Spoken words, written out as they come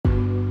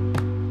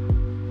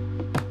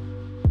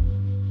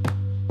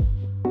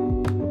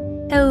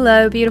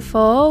Hello,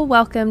 beautiful.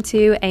 Welcome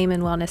to Aim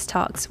and Wellness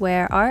Talks,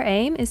 where our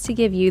aim is to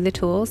give you the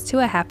tools to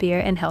a happier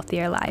and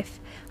healthier life.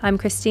 I'm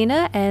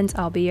Christina, and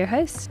I'll be your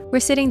host. We're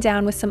sitting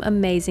down with some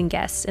amazing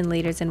guests and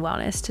leaders in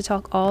wellness to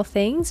talk all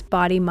things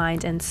body,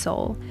 mind, and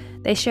soul.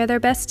 They share their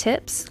best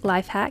tips,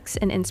 life hacks,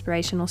 and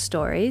inspirational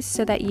stories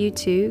so that you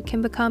too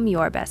can become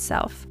your best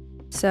self.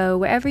 So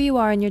wherever you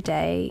are in your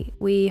day,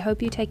 we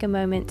hope you take a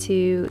moment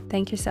to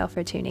thank yourself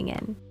for tuning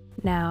in.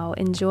 Now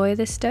enjoy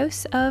this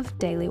dose of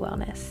daily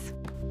wellness.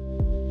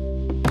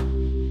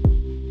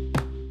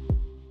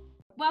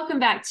 Welcome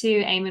back to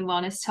Aim and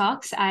Wellness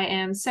Talks. I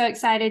am so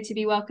excited to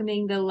be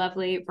welcoming the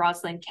lovely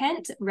Roslyn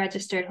Kent,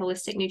 registered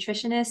holistic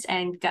nutritionist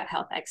and gut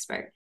health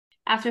expert.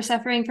 After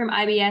suffering from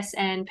IBS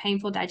and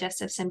painful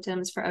digestive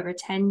symptoms for over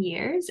 10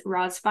 years,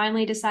 Roz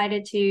finally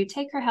decided to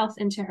take her health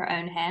into her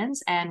own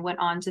hands and went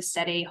on to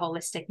study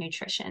holistic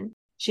nutrition.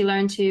 She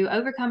learned to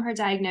overcome her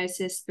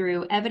diagnosis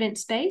through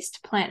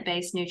evidence-based,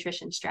 plant-based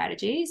nutrition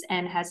strategies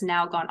and has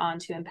now gone on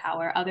to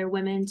empower other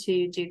women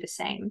to do the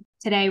same.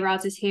 Today,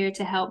 Roz is here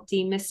to help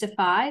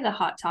demystify the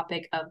hot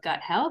topic of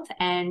gut health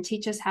and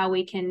teach us how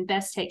we can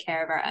best take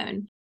care of our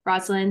own.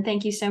 Roslyn,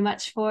 thank you so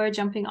much for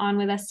jumping on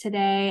with us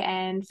today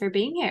and for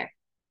being here.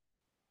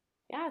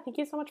 Yeah, thank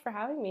you so much for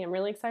having me. I'm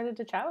really excited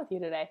to chat with you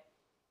today.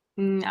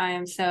 I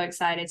am so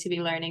excited to be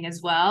learning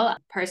as well.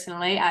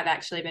 Personally, I've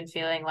actually been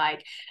feeling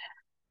like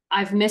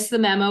I've missed the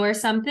memo or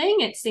something.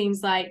 It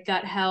seems like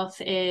gut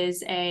health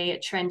is a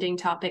trending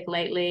topic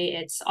lately.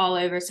 It's all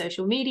over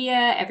social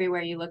media.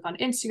 Everywhere you look on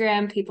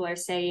Instagram, people are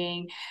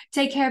saying,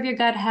 take care of your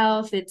gut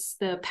health. It's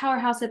the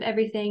powerhouse of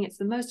everything. It's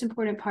the most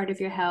important part of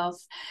your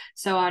health,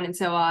 so on and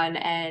so on.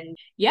 And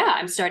yeah,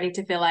 I'm starting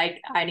to feel like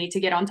I need to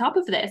get on top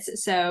of this.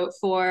 So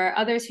for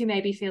others who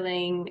may be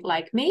feeling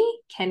like me,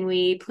 can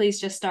we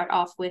please just start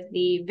off with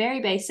the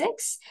very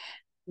basics?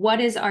 What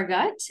is our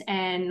gut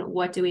and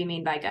what do we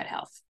mean by gut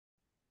health?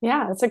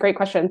 Yeah, that's a great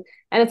question.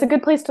 And it's a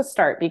good place to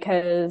start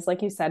because,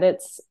 like you said,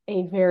 it's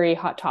a very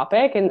hot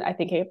topic. And I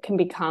think it can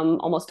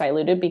become almost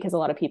diluted because a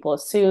lot of people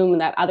assume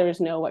that others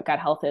know what gut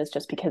health is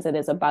just because it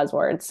is a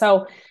buzzword.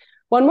 So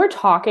when we're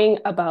talking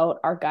about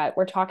our gut,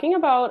 we're talking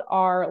about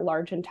our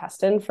large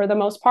intestine for the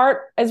most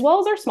part, as well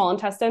as our small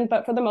intestine.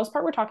 But for the most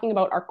part, we're talking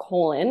about our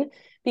colon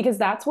because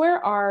that's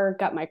where our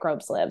gut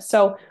microbes live.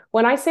 So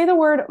when I say the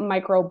word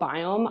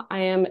microbiome, I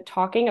am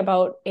talking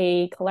about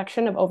a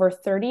collection of over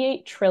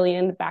 38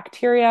 trillion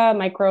bacteria,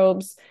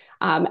 microbes,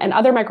 and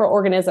other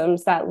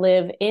microorganisms that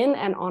live in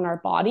and on our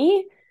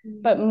body.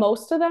 But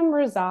most of them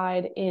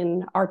reside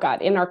in our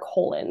gut, in our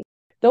colon.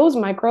 Those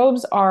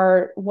microbes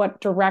are what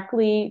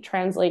directly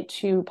translate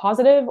to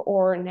positive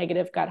or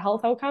negative gut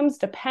health outcomes,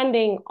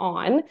 depending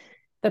on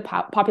the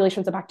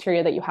populations of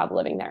bacteria that you have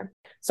living there.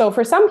 So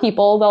for some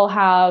people, they'll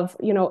have,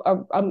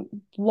 a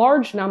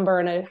large number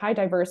and a high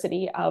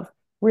diversity of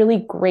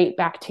really great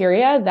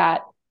bacteria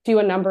that do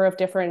a number of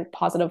different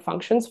positive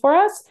functions for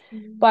us.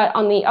 But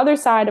on the other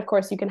side, of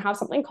course, you can have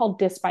something called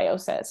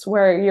dysbiosis,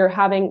 where you're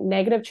having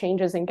negative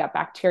changes in gut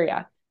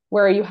bacteria,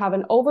 where you have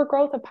an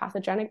overgrowth of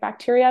pathogenic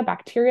bacteria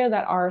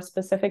that are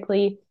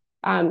specifically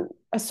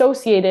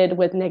associated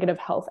with negative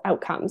health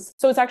outcomes.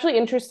 So it's actually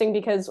interesting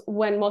because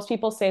when most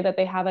people say that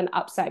they have an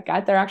upset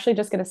gut, they're actually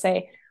just going to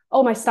say,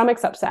 oh, my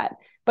stomach's upset.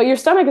 But your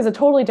stomach is a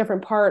totally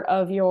different part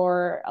of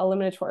your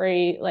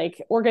eliminatory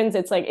organs.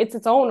 It's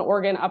its own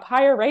organ up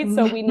higher, right?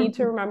 So we need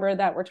to remember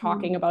that we're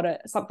talking about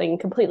something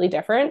completely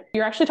different.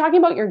 You're actually talking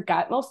about your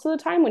gut most of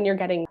the time when you're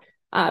getting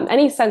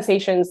any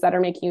sensations that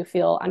are making you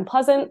feel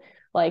unpleasant,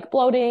 like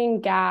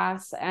bloating,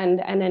 gas, and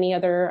any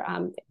other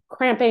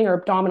cramping or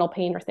abdominal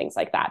pain or things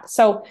like that.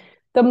 So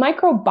the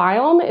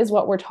microbiome is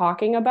what we're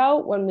talking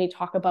about when we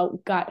talk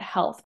about gut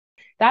health.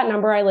 That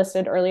number I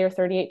listed earlier,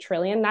 38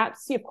 trillion,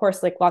 that's, of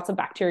course, lots of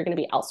bacteria are going to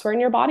be elsewhere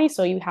in your body.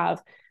 So you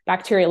have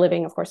bacteria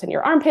living, of course, in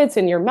your armpits,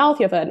 in your mouth.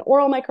 You have an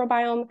oral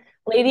microbiome.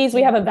 Ladies,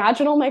 we have a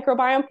vaginal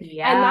microbiome.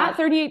 Yeah. And that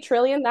 38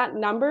 trillion, that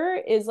number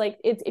is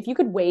if you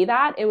could weigh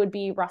that, it would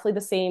be roughly the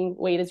same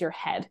weight as your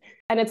head.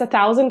 And it's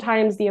 1,000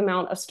 times the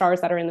amount of stars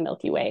that are in the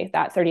Milky Way,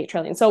 that 38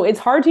 trillion. So it's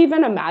hard to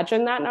even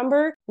imagine that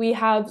number. We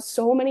have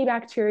so many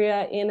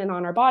bacteria in and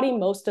on our body.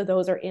 Most of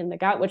those are in the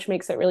gut, which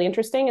makes it really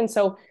interesting. And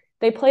so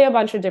they play a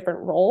bunch of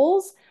different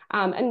roles.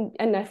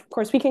 And of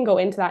course, we can go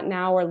into that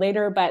now or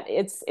later, but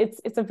it's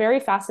a very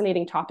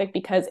fascinating topic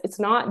because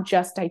it's not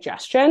just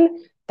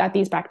digestion that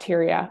these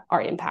bacteria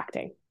are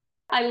impacting.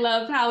 I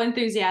love how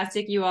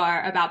enthusiastic you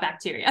are about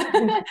bacteria.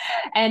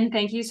 And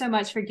thank you so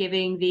much for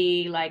giving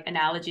the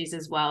analogies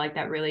as well.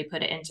 That really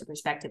put it into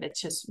perspective.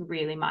 It's just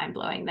really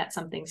mind-blowing that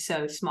something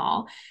so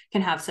small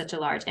can have such a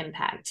large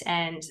impact.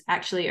 And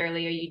actually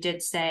earlier you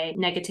did say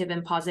negative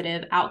and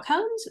positive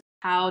outcomes.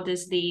 How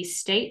does the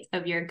state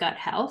of your gut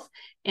health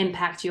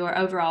impact your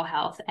overall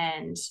health,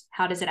 and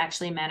how does it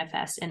actually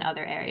manifest in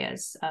other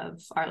areas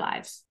of our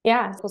lives?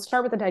 Yeah, we'll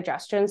start with the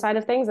digestion side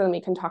of things, and then we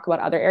can talk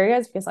about other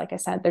areas because, like I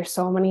said, there's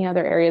so many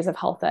other areas of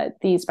health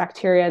that these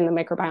bacteria and the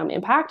microbiome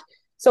impact.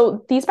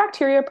 So these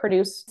bacteria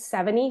produce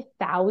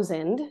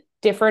 70,000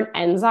 different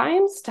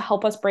enzymes to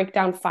help us break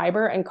down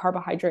fiber and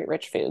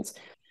carbohydrate-rich foods.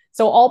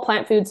 So all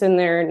plant foods in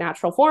their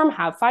natural form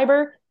have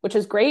fiber, which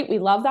is great. We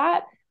love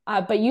that.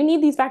 But you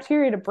need these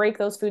bacteria to break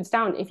those foods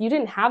down. If you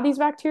didn't have these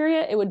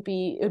bacteria, it would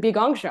be a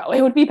gong show.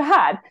 It would be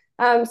bad.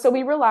 So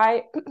we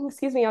rely,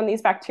 excuse me, on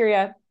these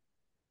bacteria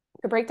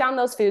to break down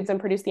those foods and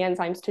produce the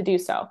enzymes to do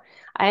so.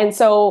 And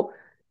so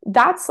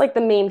that's like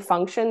the main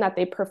function that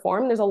they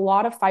perform. There's a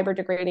lot of fiber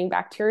degrading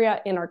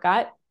bacteria in our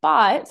gut,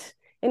 but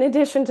in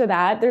addition to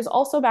that, there's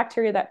also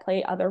bacteria that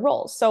play other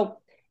roles. So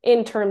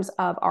in terms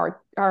of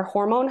our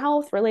hormone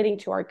health relating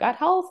to our gut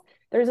health,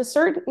 there's a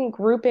certain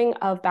grouping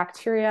of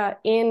bacteria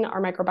in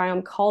our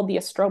microbiome called the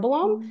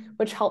estrobolome,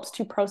 which helps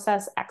to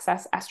process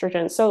excess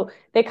estrogen. So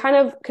they kind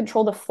of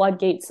control the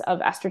floodgates of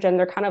estrogen.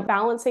 They're kind of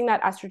balancing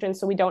that estrogen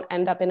so we don't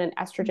end up in an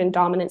estrogen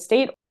dominant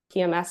state.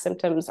 PMS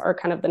symptoms are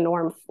kind of the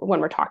norm when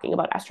we're talking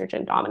about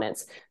estrogen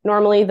dominance.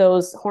 Normally,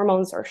 those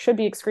hormones should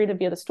be excreted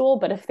via the stool,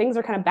 but if things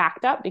are kind of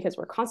backed up because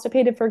we're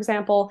constipated, for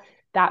example,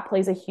 that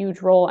plays a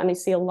huge role. And I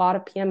see a lot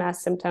of PMS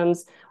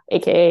symptoms,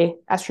 aka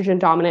estrogen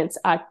dominance,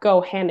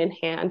 go hand in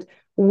hand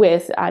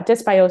with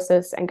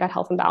dysbiosis and gut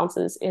health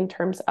imbalances in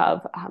terms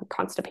of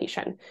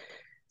constipation.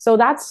 So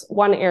that's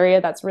one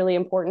area that's really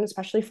important,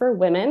 especially for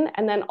women.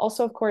 And then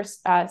also, of course,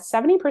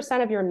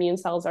 70% of your immune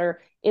cells are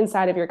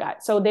inside of your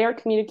gut. So they are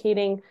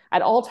communicating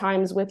at all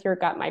times with your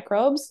gut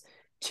microbes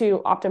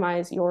to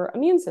optimize your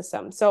immune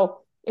system. So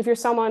if you're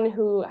someone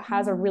who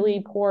has a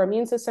really poor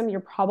immune system, you're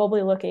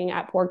probably looking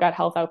at poor gut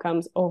health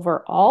outcomes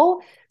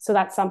overall. So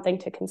that's something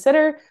to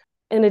consider.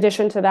 In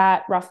addition to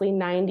that, roughly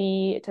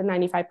 90 to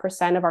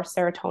 95% of our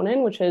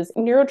serotonin, which is a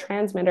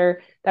neurotransmitter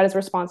that is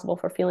responsible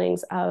for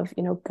feelings of,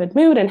 good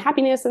mood and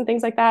happiness and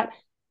things like that,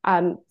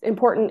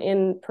 important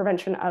in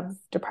prevention of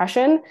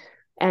depression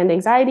and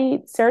anxiety.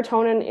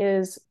 Serotonin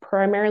is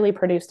primarily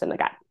produced in the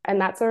gut. And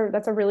that's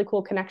a really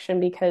cool connection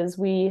because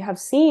we have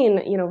seen,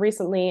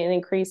 recently an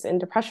increase in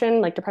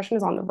depression, like depression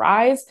is on the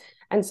rise.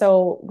 And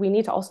so we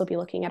need to also be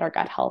looking at our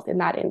gut health in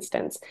that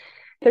instance.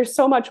 There's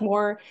so much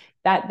more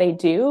that they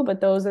do,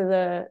 but those are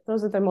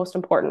the most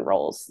important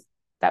roles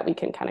that we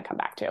can kind of come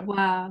back to.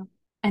 Wow.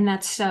 And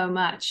that's so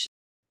much.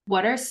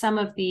 What are some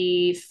of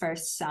the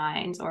first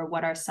signs, or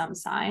what are some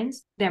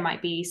signs? There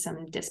might be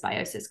some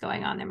dysbiosis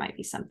going on. There might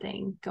be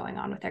something going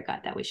on with their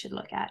gut that we should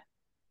look at.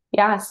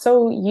 Yeah,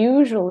 so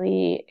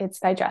usually it's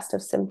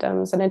digestive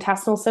symptoms and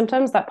intestinal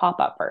symptoms that pop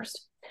up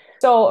first.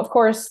 So, of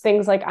course,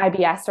 things like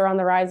IBS are on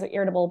the rise,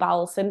 irritable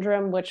bowel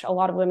syndrome, which a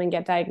lot of women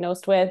get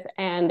diagnosed with.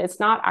 And it's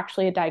not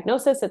actually a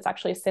diagnosis, it's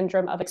actually a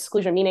syndrome of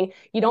exclusion, meaning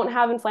you don't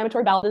have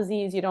inflammatory bowel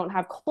disease, you don't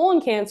have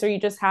colon cancer, you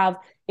just have,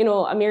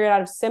 a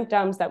myriad of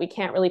symptoms that we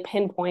can't really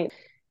pinpoint.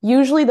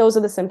 Usually those are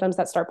the symptoms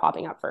that start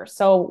popping up first.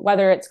 So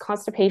whether it's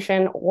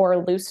constipation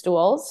or loose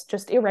stools,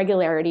 just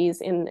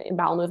irregularities in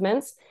bowel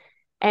movements,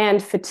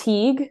 and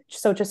fatigue,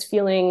 so just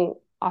feeling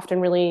often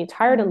really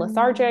tired and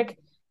lethargic.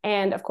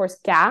 And of course,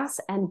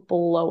 gas and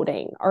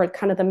bloating are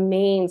kind of the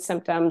main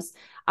symptoms.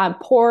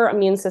 Poor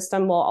immune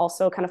system will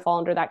also kind of fall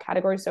under that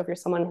category. So if you're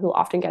someone who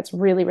often gets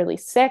really, really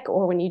sick,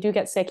 or when you do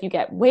get sick, you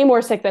get way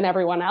more sick than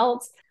everyone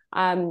else.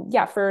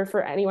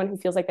 For anyone who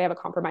feels like they have a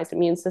compromised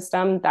immune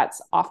system,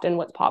 that's often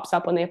what pops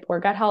up when they have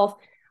poor gut health.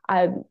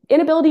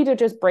 Inability to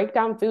just break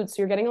down food. So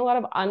you're getting a lot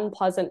of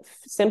unpleasant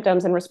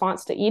symptoms in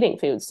response to eating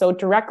food. So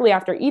directly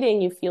after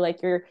eating, you feel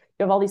like you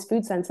have all these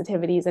food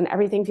sensitivities and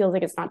everything feels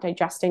like it's not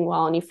digesting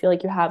well. And you feel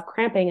like you have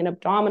cramping and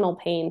abdominal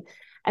pain.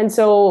 And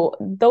so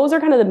those are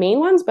kind of the main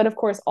ones. But of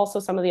course, also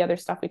some of the other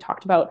stuff we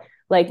talked about,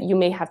 like you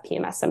may have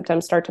PMS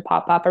symptoms start to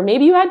pop up, or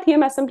maybe you had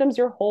PMS symptoms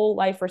your whole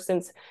life or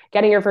since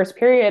getting your first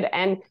period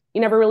and you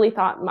never really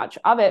thought much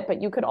of it.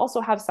 But you could also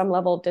have some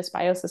level of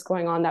dysbiosis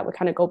going on that would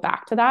kind of go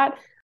back to that.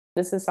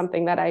 This is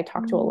something that I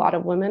talk to a lot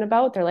of women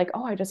about. They're like,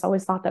 oh, I just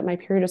always thought that my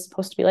period was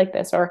supposed to be like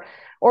this.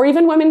 Or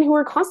even women who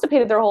were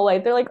constipated their whole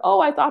life. They're like,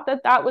 oh, I thought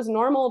that was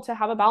normal to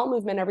have a bowel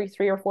movement every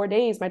 3 or 4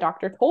 days. My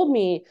doctor told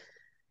me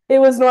it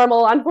was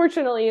normal.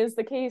 Unfortunately, is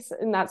the case.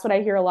 And that's what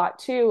I hear a lot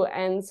too.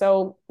 And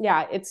so,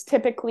 yeah, it's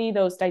typically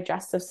those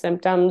digestive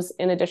symptoms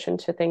in addition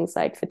to things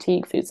like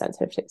fatigue, food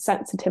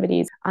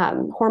sensitivities,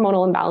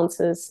 hormonal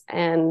imbalances,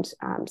 and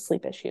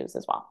sleep issues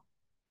as well.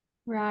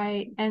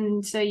 Right.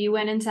 And so you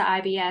went into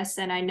IBS,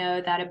 and I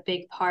know that a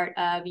big part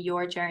of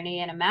your journey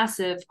and a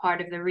massive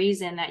part of the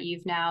reason that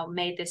you've now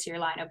made this your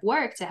line of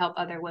work to help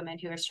other women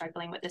who are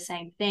struggling with the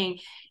same thing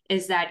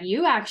is that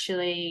you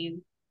actually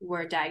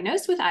were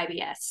diagnosed with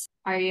IBS.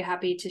 Are you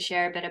happy to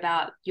share a bit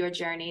about your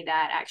journey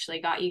that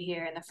actually got you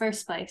here in the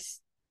first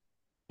place?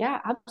 Yeah,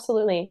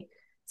 absolutely.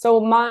 So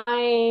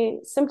my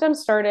symptoms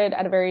started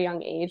at a very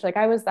young age. Like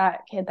I was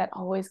that kid that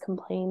always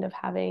complained of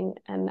having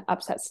an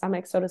upset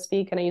stomach, so to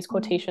speak. And I use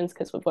quotations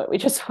because with what we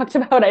just talked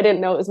about, I didn't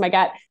know it was my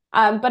gut.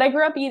 But I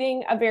grew up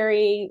eating a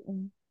very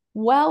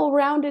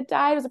well-rounded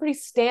diet. It was a pretty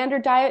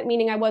standard diet,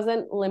 meaning I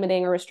wasn't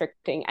limiting or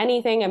restricting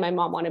anything. And my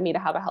mom wanted me to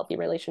have a healthy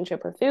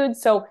relationship with food.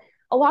 So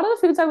a lot of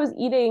the foods I was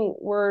eating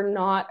were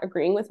not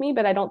agreeing with me,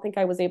 but I don't think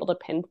I was able to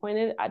pinpoint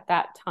it at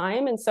that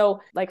time. And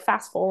so like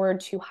fast forward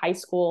to high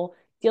school,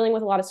 dealing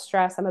with a lot of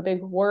stress. I'm a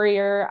big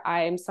worrier.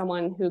 I'm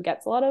someone who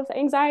gets a lot of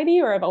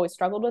anxiety, or I've always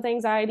struggled with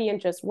anxiety and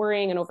just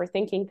worrying and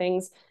overthinking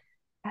things.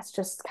 that's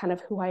just kind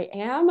of who I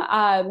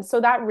am.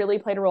 So that really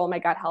played a role in my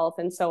gut health.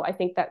 And so I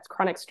think that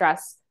chronic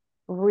stress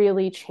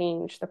really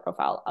changed the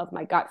profile of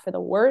my gut for the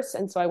worse.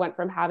 And so I went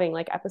from having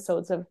like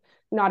episodes of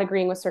not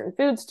agreeing with certain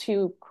foods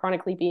to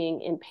chronically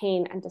being in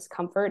pain and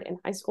discomfort in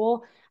high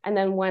school. And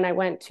then when I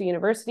went to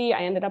university,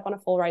 I ended up on a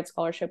full ride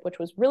scholarship, which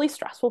was really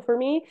stressful for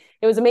me.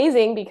 It was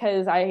amazing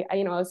because I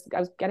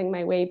was getting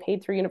my way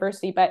paid through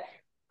university, but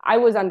I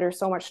was under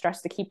so much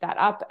stress to keep that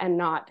up and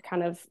not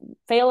kind of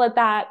fail at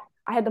that.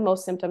 I had the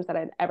most symptoms that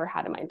I'd ever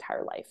had in my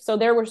entire life. So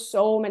there were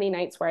so many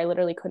nights where I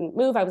literally couldn't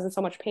move. I was in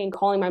so much pain,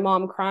 calling my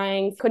mom,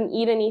 crying, couldn't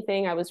eat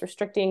anything. I was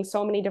restricting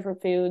so many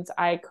different foods.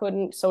 I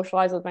couldn't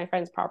socialize with my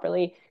friends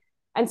properly.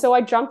 And so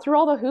I jumped through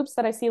all the hoops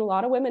that I see a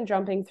lot of women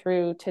jumping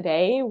through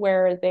today,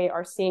 where they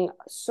are seeing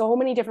so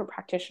many different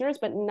practitioners,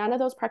 but none of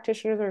those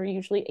practitioners are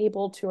usually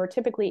able to or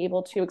typically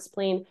able to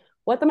explain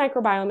what the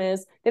microbiome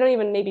is. They don't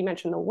even maybe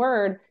mention the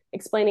word,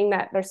 explaining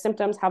that their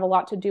symptoms have a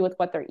lot to do with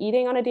what they're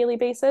eating on a daily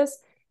basis.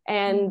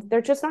 And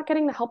they're just not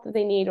getting the help that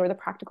they need or the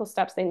practical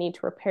steps they need to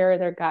repair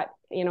their gut,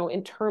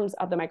 in terms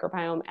of the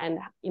microbiome and,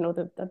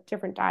 the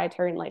different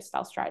dietary and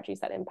lifestyle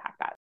strategies that impact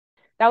that.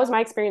 That was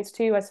my experience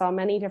too. I saw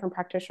many different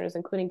practitioners,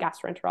 including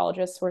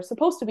gastroenterologists, who are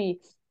supposed to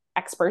be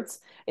experts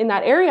in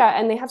that area.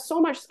 And they have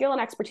so much skill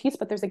and expertise,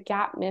 but there's a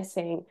gap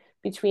missing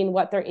between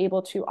what they're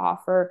able to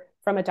offer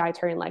from a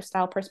dietary and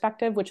lifestyle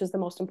perspective, which is the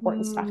most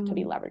important stuff to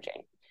be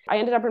leveraging. I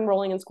ended up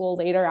enrolling in school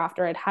later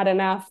after I'd had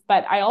enough,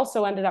 but I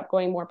also ended up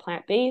going more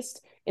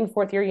plant-based in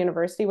fourth year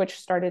university, which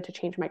started to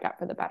change my gut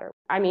for the better.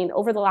 I mean,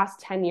 over the last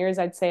 10 years,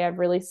 I'd say I've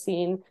really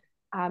seen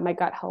my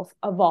gut health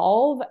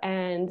evolve.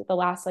 And the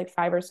last like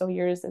 5 or so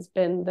years has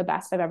been the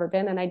best I've ever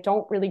been. And I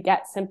don't really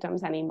get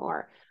symptoms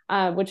anymore,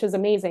 which is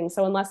amazing.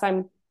 So unless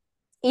I'm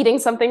eating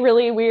something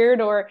really weird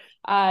or,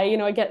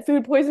 I get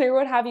food poisoning or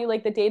what have you,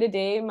 like the day to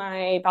day,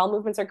 my bowel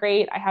movements are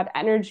great. I have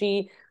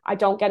energy. I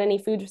don't get any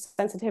food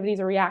sensitivities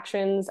or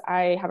reactions.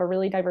 I have a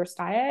really diverse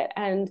diet.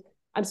 And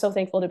I'm so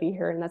thankful to be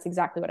here. And that's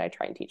exactly what I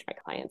try and teach my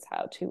clients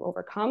how to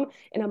overcome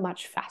in a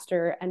much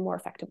faster and more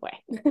effective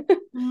way.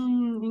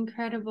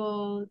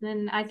 Incredible.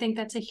 And I think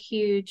that's a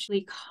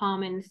hugely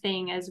common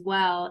thing as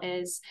well,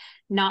 is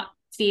not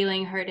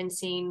feeling heard and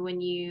seen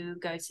when you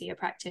go see a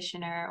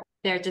practitioner.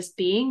 There just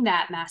being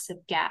that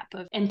massive gap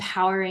of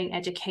empowering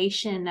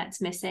education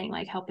that's missing,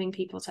 like helping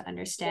people to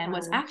understand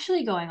what's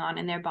actually going on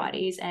in their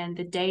bodies and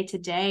the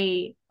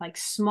day-to-day, like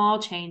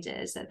small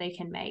changes that they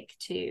can make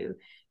to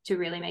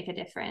really make a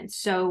difference.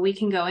 So we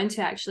can go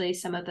into actually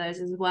some of those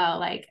as well.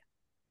 Like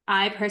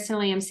I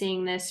personally am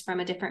seeing this from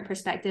a different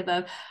perspective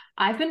of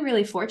I've been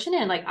really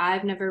fortunate. Like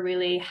I've never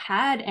really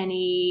had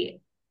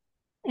any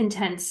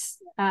intense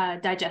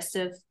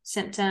digestive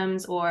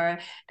symptoms or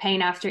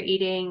pain after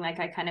eating. Like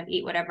I kind of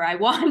eat whatever I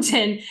want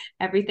and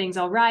everything's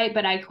all right.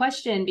 But I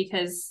question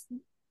because,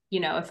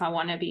 if I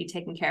want to be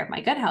taking care of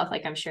my gut health,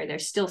 like I'm sure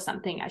there's still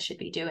something I should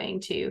be doing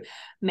to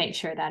make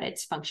sure that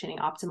it's functioning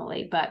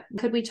optimally. But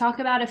could we talk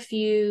about a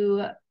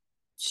few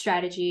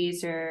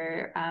strategies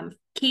or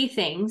key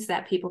things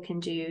that people can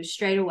do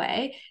straight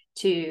away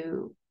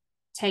to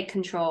take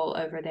control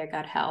over their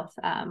gut health,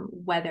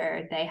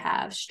 whether they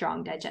have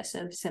strong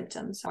digestive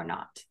symptoms or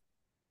not?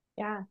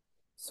 Yeah.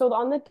 So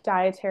on the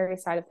dietary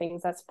side of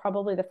things, that's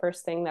probably the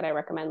first thing that I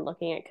recommend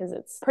looking at because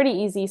it's pretty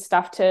easy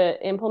stuff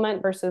to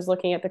implement versus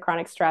looking at the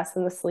chronic stress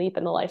and the sleep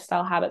and the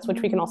lifestyle habits,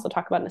 which we can also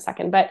talk about in a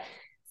second. But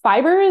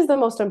fiber is the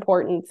most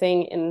important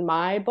thing in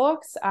my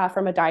books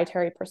from a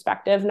dietary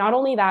perspective. Not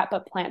only that,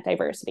 but plant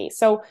diversity.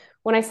 So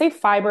when I say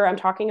fiber, I'm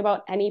talking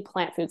about any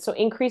plant food. So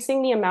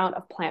increasing the amount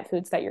of plant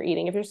foods that you're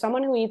eating. If you're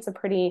someone who eats a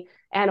pretty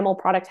animal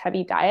product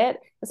heavy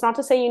diet, it's not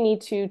to say you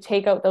need to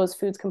take out those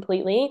foods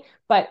completely,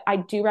 but I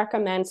do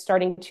recommend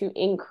starting to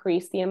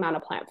increase the amount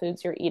of plant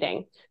foods you're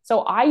eating.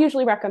 So I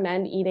usually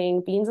recommend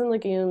eating beans and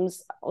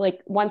legumes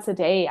like once a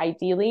day,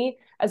 ideally,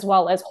 as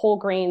well as whole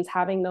grains,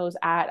 having those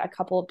at a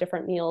couple of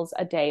different meals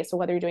a day. So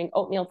whether you're doing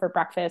oatmeal for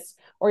breakfast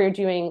or you're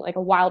doing like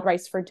a wild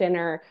rice for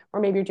dinner,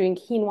 or maybe you're doing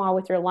quinoa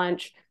with your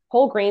lunch,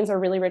 whole grains are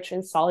really rich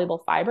in soluble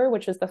fiber,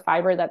 which is the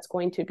fiber that's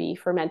going to be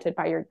fermented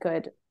by your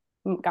good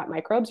gut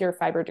microbes, your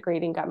fiber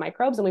degrading gut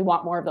microbes. And we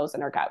want more of those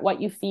in our gut.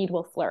 What you feed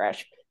will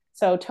flourish.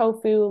 So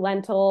tofu,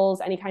 lentils,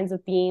 any kinds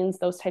of beans,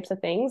 those types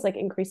of things, like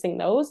increasing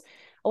those.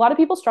 A lot of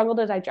people struggle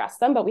to digest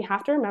them, but we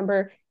have to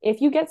remember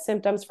if you get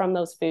symptoms from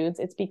those foods,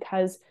 it's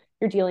because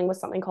you're dealing with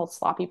something called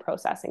sloppy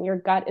processing. Your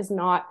gut is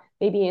not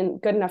maybe in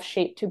good enough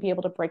shape to be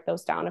able to break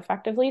those down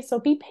effectively. So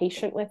be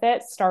patient with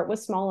it. Start with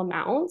small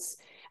amounts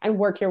and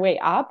work your way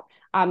up.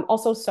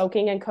 Also,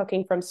 soaking and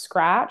cooking from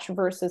scratch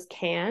versus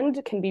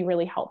canned can be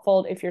really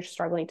helpful if you're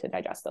struggling to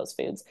digest those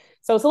foods.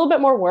 So it's a little bit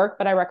more work,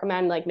 but I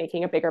recommend like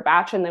making a bigger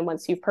batch. And then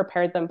once you've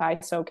prepared them by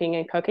soaking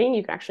and cooking,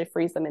 you can actually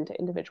freeze them into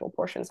individual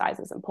portion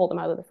sizes and pull them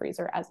out of the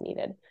freezer as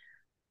needed.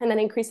 And then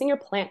increasing your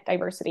plant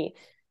diversity.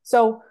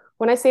 So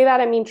when I say that,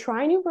 I mean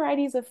try new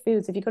varieties of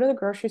foods. If you go to the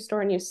grocery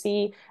store and you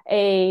see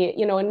a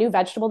new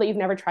vegetable that you've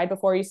never tried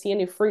before, you see a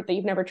new fruit that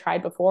you've never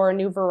tried before, a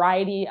new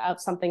variety of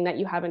something that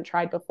you haven't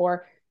tried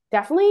before,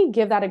 definitely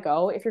give that a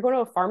go. If you're going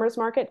to a farmer's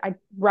market, I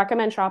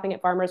recommend shopping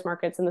at farmer's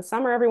markets in the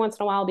summer every once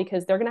in a while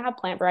because they're going to have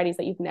plant varieties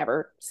that you've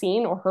never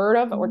seen or heard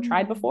of or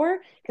tried Mm. before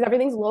because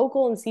everything's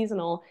local and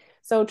seasonal.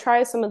 So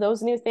try some of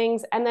those new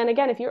things. And then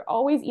again, if you're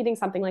always eating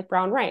something like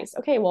brown rice,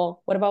 okay,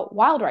 well, what about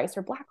wild rice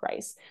or black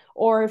rice?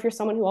 Or if you're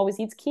someone who always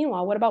eats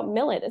quinoa, what about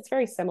millet? It's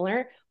very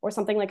similar. Or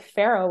something like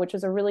farro, which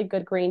is a really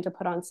good grain to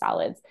put on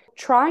salads.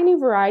 Try new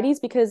varieties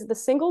because the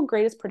single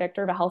greatest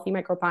predictor of a healthy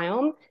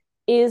microbiome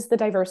is the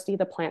diversity of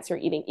the plants you're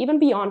eating, even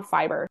beyond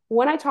fiber.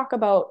 When I talk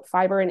about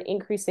fiber and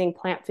increasing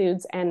plant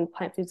foods and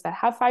plant foods that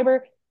have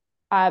fiber,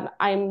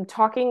 I'm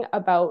talking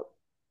about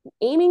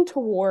aiming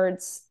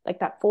towards like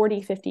that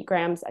 40, 50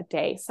 grams a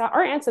day. So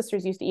our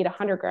ancestors used to eat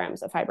 100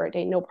 grams of fiber a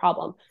day, no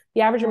problem.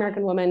 The average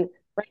American woman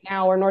right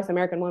now, or North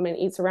American woman,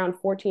 eats around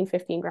 14,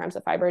 15 grams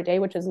of fiber a day,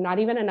 which is not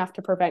even enough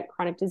to prevent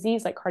chronic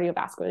disease like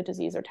cardiovascular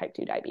disease or type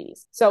 2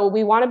 diabetes. So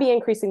we want to be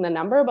increasing the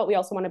number, but we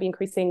also want to be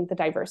increasing the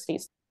diversity.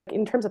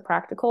 In terms of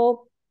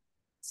practical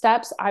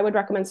steps, I would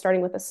recommend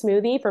starting with a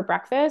smoothie for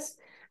breakfast.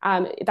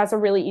 That's a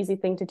really easy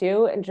thing to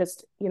do, and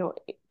just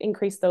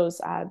increase those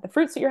the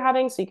fruits that you're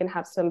having. So you can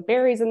have some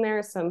berries in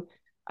there, some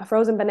a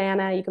frozen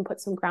banana. You can put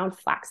some ground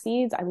flax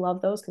seeds. I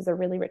love those because they're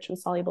really rich in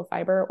soluble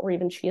fiber, or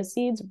even chia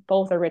seeds.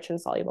 Both are rich in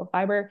soluble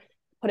fiber.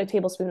 Put a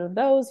tablespoon of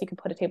those. You can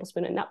put a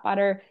tablespoon of nut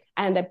butter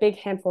and a big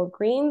handful of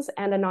greens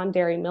and a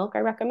non-dairy milk, I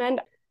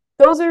recommend.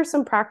 Those are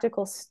some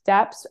practical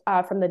steps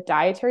from the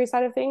dietary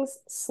side of things.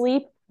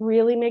 Sleep,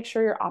 really make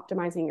sure you're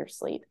optimizing your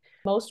sleep.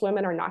 Most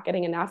women are not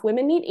getting enough.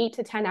 Women need 8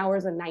 to 10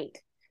 hours a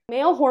night.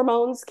 Male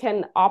hormones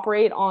can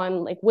operate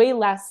on like way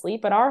less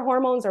sleep, but our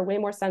hormones are way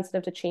more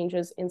sensitive to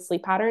changes in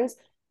sleep patterns.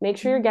 Make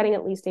sure you're getting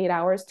at least 8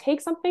 hours. Take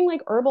something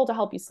like herbal to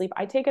help you sleep.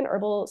 I take an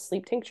herbal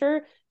sleep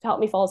tincture to help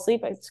me fall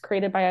asleep. It's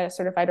created by a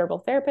certified herbal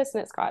therapist,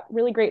 and it's got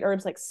really great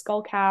herbs like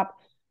skullcap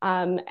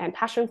and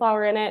passion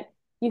flower in it.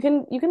 You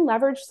can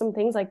leverage some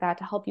things like that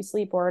to help you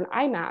sleep, or an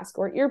eye mask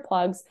or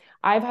earplugs.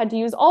 I've had to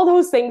use all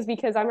those things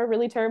because I'm a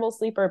really terrible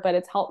sleeper, but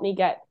it's helped me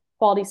get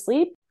quality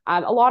sleep.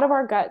 A lot of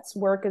our guts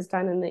work is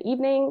done in the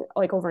evening,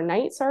 like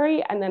overnight,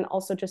 sorry, and then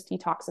also just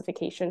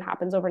detoxification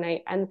happens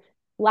overnight. And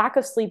lack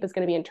of sleep is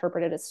going to be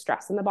interpreted as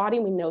stress in the body.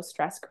 We know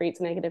stress creates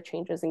negative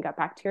changes in gut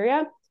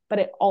bacteria, but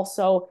it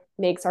also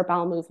makes our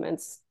bowel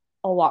movements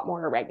a lot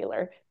more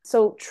irregular.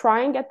 So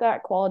try and get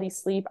that quality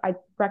sleep. I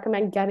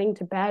recommend getting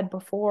to bed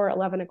before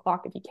 11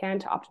 o'clock if you can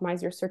to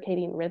optimize your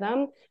circadian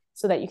rhythm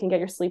so that you can get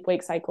your sleep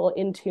wake cycle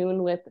in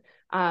tune with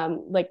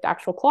like the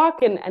actual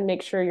clock, and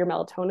make sure your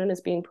melatonin is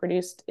being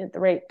produced at the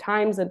right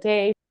times a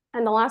day.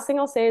 And the last thing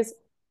I'll say is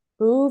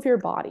move your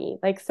body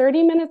like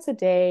 30 minutes a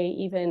day,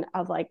 even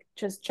of like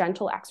just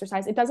gentle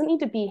exercise. It doesn't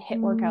need to be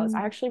HIIT workouts.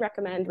 I actually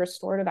recommend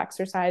restorative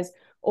exercise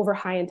over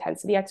high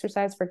intensity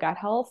exercise for gut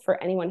health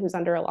for anyone who's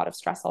under a lot of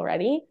stress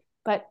already.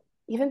 But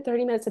even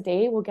 30 minutes a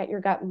day will get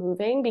your gut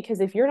moving,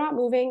 because if you're not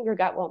moving, your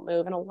gut won't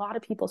move. And a lot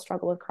of people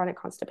struggle with chronic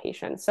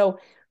constipation. So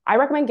I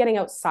recommend getting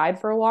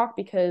outside for a walk,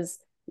 because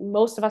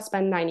most of us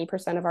spend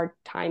 90% of our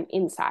time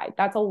inside.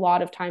 That's a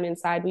lot of time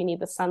inside. We need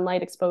the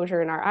sunlight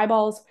exposure in our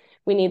eyeballs.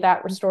 We need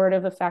that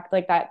restorative effect,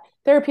 like that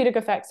therapeutic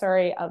effect,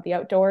 sorry, of the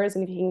outdoors.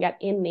 And if you can get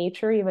in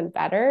nature, even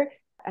better.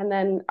 And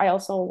then I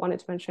also wanted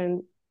to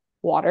mention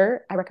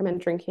water. I recommend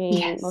drinking.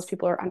 Most Yes.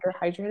 people are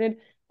underhydrated.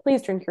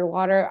 Please drink your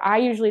water. I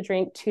usually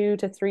drink 2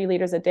 to 3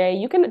 liters a day.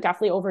 You can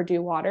definitely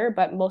overdo water,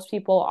 but most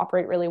people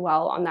operate really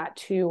well on that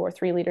 2 or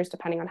 3 liters,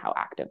 depending on how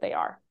active they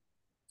are.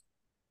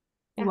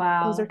 Yeah,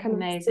 those are Wow, kind of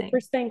the amazing.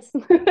 first things.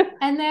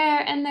 And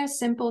they're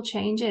simple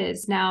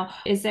changes. Now,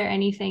 is there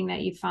anything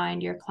that you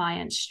find your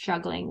clients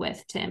struggling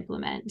with to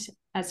implement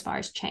as far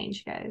as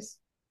change goes?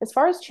 As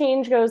far as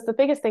change goes, the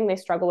biggest thing they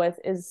struggle with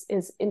is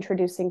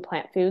introducing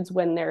plant foods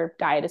when their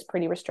diet is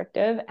pretty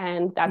restrictive.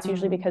 And that's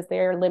usually Mm. because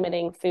they're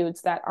limiting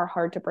foods that are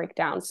hard to break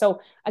down.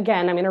 So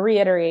again, I'm going to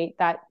reiterate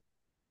that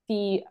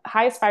the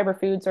highest fiber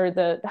foods, or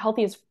the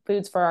healthiest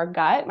foods for our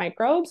gut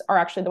microbes, are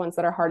actually the ones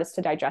that are hardest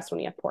to digest when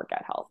we have poor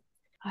gut health.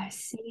 I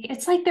see.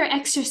 It's like they're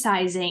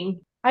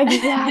exercising.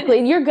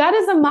 Exactly. Your gut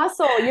is a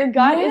muscle. Your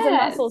gut is a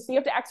muscle. Yes. So you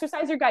have to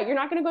exercise your gut. You're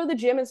not going to go to the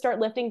gym and start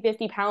lifting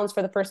 50 pounds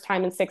for the first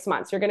time in 6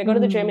 months. You're going to go to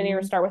the gym and you're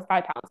going to Mm. start with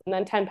 5 pounds, and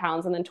then 10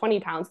 pounds, and then 20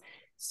 pounds.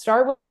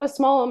 Start with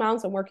small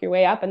amounts and work your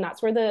way up. And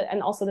that's where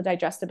and also the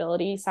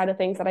digestibility side of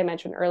things that I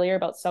mentioned earlier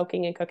about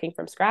soaking and cooking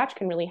from scratch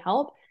can really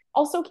help.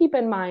 Also, keep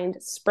in mind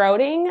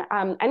sprouting.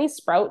 Any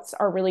sprouts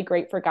are really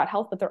great for gut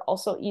health, but they're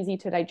also easy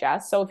to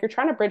digest. So if you're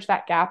trying to bridge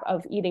that gap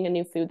of eating a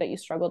new food that you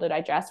struggle to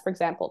digest, for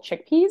example,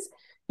 chickpeas,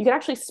 you can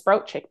actually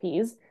sprout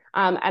chickpeas.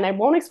 And I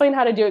won't explain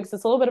how to do it because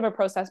it's a little bit of a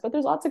process, but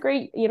there's lots of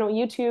great,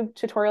 YouTube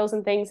tutorials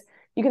and things.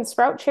 You can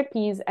sprout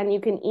chickpeas and you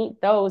can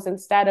eat those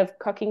instead of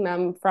cooking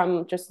them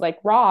from just like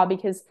raw,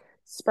 because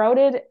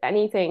sprouted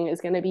anything is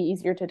going to be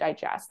easier to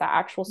digest. That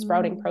actual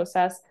sprouting Mm.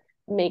 process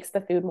makes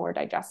the food more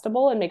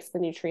digestible and makes the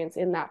nutrients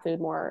in that food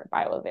more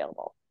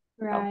bioavailable.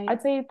 So Right.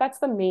 I'd say that's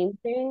the main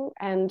thing.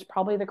 And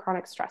probably the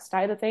chronic stress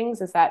side of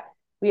things is that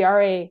we are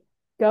a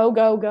go,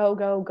 go, go,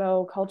 go,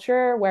 go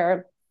culture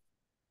where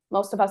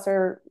most of us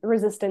are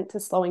resistant to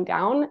slowing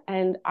down.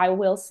 And I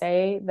will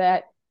say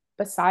that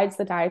besides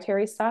the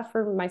dietary stuff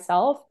for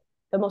myself,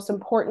 the most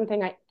important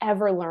thing I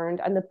ever learned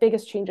and the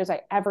biggest changes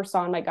I ever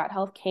saw in my gut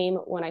health came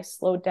when I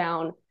slowed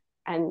down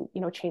and,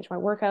 changed my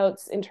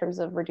workouts in terms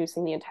of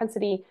reducing the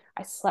intensity.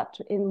 I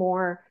slept in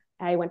more.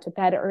 I went to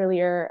bed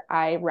earlier.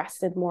 I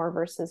rested more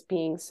versus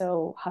being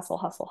so hustle,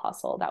 hustle,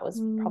 hustle. That was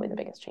probably the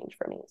biggest change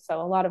for me.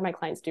 So a lot of my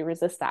clients do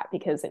resist that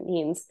because it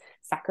means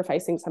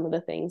sacrificing some of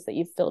the things that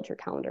you've filled your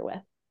calendar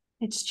with.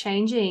 It's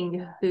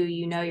changing who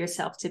you know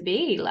yourself to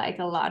be. Like,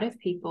 a lot of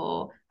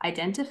people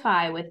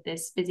identify with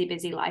this busy,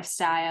 busy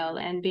lifestyle,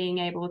 and being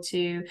able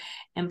to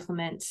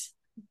implement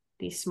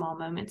these small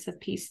moments of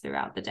peace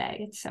throughout the day.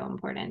 It's so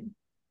important.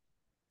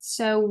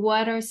 So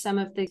what are some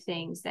of the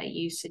things that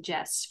you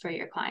suggest for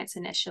your clients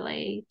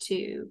initially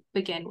to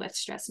begin with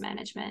stress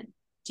management?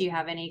 Do you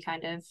have any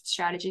kind of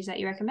strategies that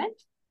you recommend?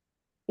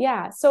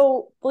 Yeah.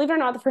 So believe it or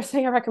not, the first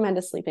thing I recommend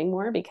is sleeping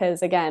more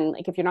because again,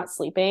 like if you're not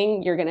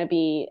sleeping,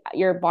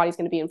 your body's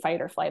going to be in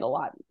fight or flight a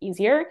lot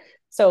easier.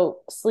 So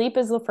sleep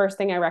is the first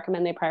thing I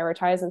recommend they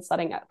prioritize and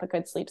setting up a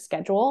good sleep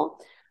schedule.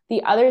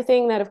 The other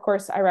thing that, of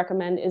course, I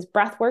recommend is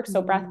breath work. So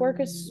breath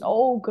work is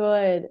so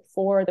good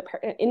for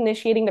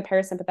initiating the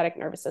parasympathetic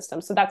nervous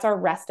system. So that's our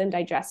rest and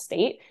digest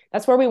state.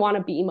 That's where we want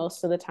to be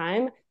most of the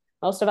time.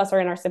 Most of us are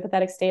in our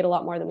sympathetic state a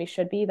lot more than we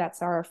should be.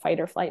 That's our fight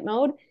or flight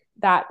mode.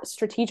 That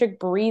strategic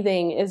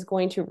breathing is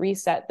going to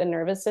reset the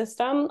nervous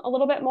system a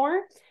little bit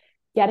more.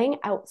 Getting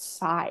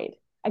outside.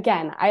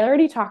 Again, I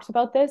already talked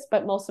about this,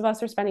 but most of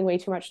us are spending way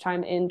too much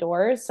time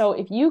indoors. So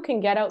if you can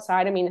get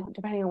outside, I mean,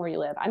 depending on where you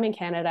live, I'm in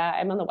Canada,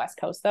 I'm on the West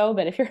Coast though,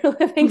 but if you're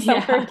living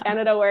somewhere in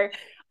Canada where,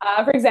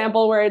 for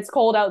example, where it's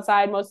cold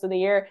outside most of the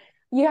year,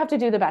 you have to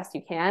do the best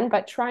you can,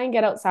 but try and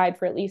get outside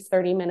for at least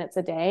 30 minutes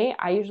a day.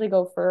 I usually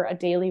go for a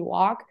daily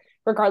walk,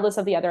 regardless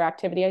of the other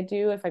activity I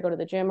do. If I go to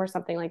the gym or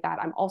something like that,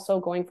 I'm also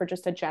going for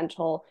just a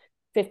gentle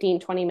 15,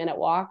 20-minute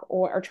walk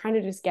or trying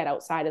to just get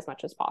outside as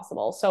much as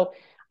possible. So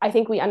I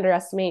think we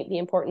underestimate the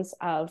importance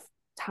of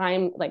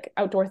time, like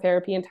outdoor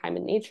therapy and time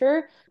in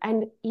nature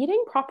and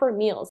eating proper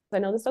meals. I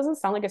know this doesn't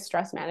sound like a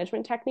stress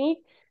management technique,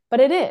 but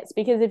it is,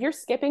 because if you're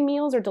skipping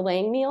meals or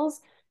delaying meals,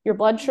 your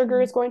blood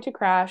sugar is going to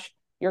crash.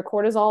 Your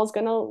cortisol is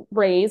going to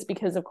raise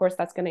because, of course,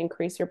 that's going to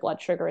increase your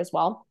blood sugar as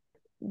well.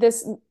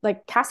 This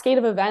like cascade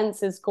of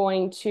events is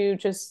going to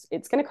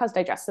it's going to cause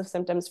digestive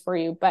symptoms for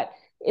you, but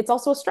it's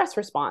also a stress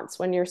response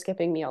when you're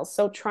skipping meals.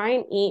 So try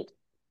and eat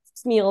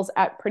meals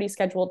at pretty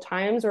scheduled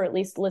times, or at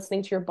least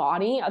listening to your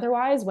body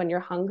otherwise when you're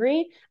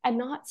hungry and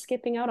not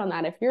skipping out on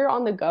that. If you're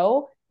on the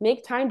go,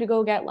 make time to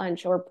go get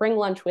lunch or bring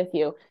lunch with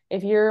you.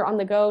 If you're on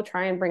the go,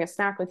 try and bring a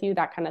snack with you,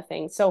 that kind of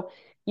thing. So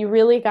you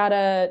really got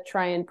to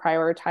try and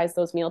prioritize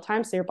those meal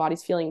times so your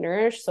body's feeling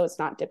nourished, so it's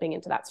not dipping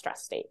into that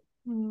stress state.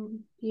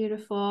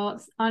 Beautiful.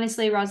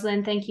 Honestly,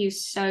 Roslyn, thank you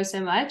so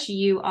much.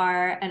 You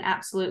are an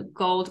absolute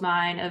gold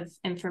mine of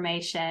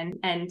information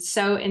and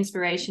so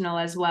inspirational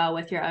as well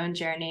with your own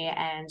journey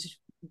and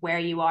where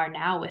you are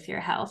now with your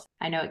health.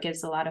 I know it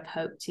gives a lot of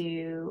hope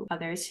to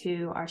others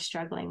who are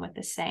struggling with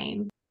the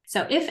same.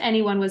 So if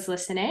anyone was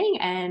listening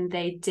and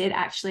they did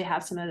actually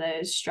have some of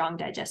those strong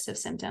digestive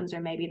symptoms,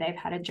 or maybe they've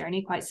had a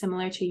journey quite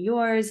similar to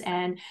yours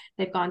and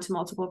they've gone to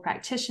multiple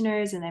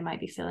practitioners and they might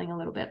be feeling a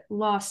little bit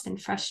lost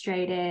and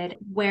frustrated,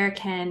 where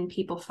can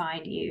people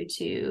find you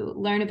to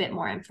learn a bit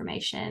more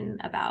information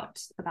about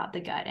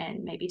the gut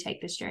and maybe take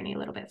this journey a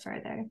little bit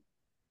further?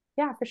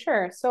 Yeah, for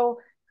sure. So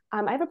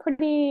I have a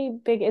pretty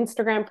big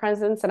Instagram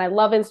presence and I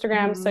love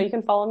Instagram. So you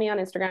can follow me on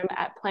Instagram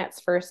at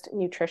Plants First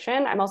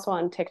Nutrition. I'm also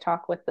on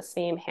TikTok with the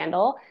same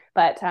handle,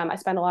 but I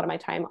spend a lot of my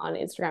time on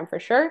Instagram for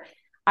sure.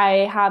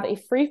 I have a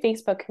free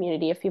Facebook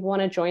community if people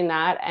want to join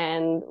that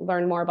and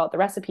learn more about the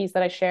recipes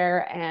that I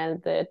share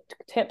and the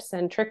tips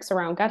and tricks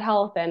around gut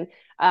health and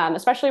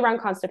especially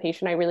around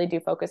constipation. I really do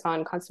focus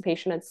on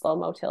constipation and slow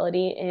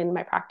motility in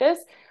my practice.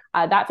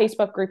 That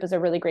Facebook group is a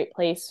really great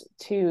place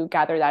to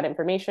gather that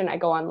information. I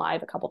go on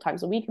live a couple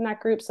times a week in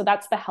that group. So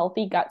that's the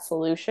Healthy Gut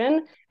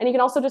Solution. And you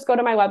can also just go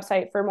to my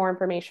website for more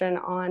information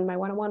on my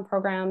one-on-one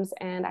programs.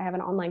 And I have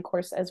an online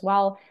course as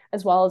well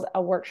as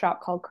a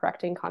workshop called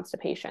Correcting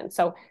Constipation.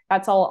 So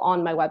that's all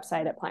on my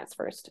website at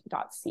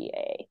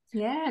plantsfirst.ca.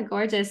 Yeah,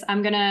 gorgeous.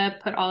 I'm going to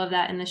put all of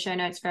that in the show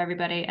notes for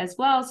everybody as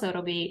well, so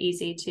it'll be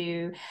easy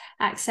to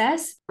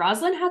access.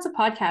 Roslyn has a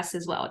podcast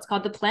as well. It's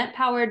called The Plant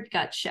Powered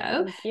Gut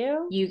Show. Thank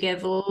you. You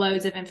give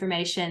loads of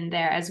information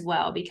there as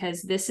well,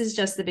 because this is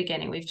just the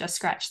beginning. We've just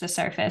scratched the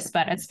surface,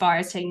 but as far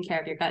as taking care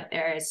of your gut,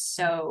 there is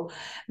so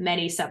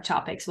many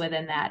subtopics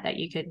within that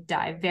you could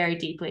dive very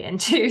deeply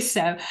into.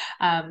 So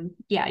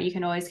yeah, you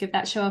can always give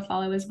that show a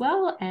follow as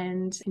well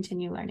and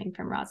continue learning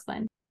from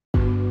Roslyn.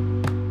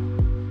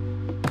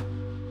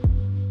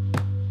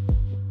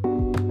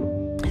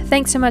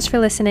 Thanks so much for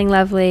listening,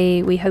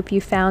 lovely. We hope you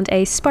found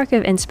a spark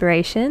of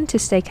inspiration to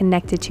stay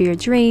connected to your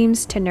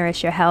dreams, to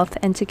nourish your health,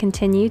 and to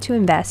continue to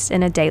invest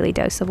in a daily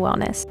dose of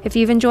wellness. If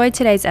you've enjoyed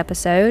today's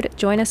episode,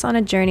 join us on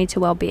a journey to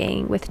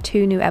well-being with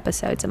 2 new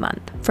episodes a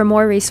month. For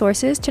more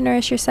resources to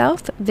nourish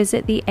yourself,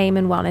 visit the Aim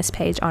and Wellness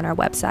page on our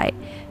website.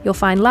 You'll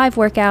find live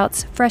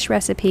workouts, fresh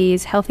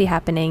recipes, healthy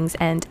happenings,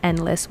 and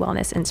endless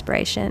wellness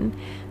inspiration.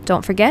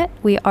 Don't forget,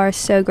 we are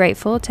so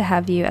grateful to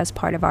have you as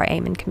part of our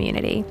Amen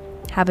community.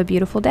 Have a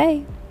beautiful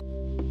day.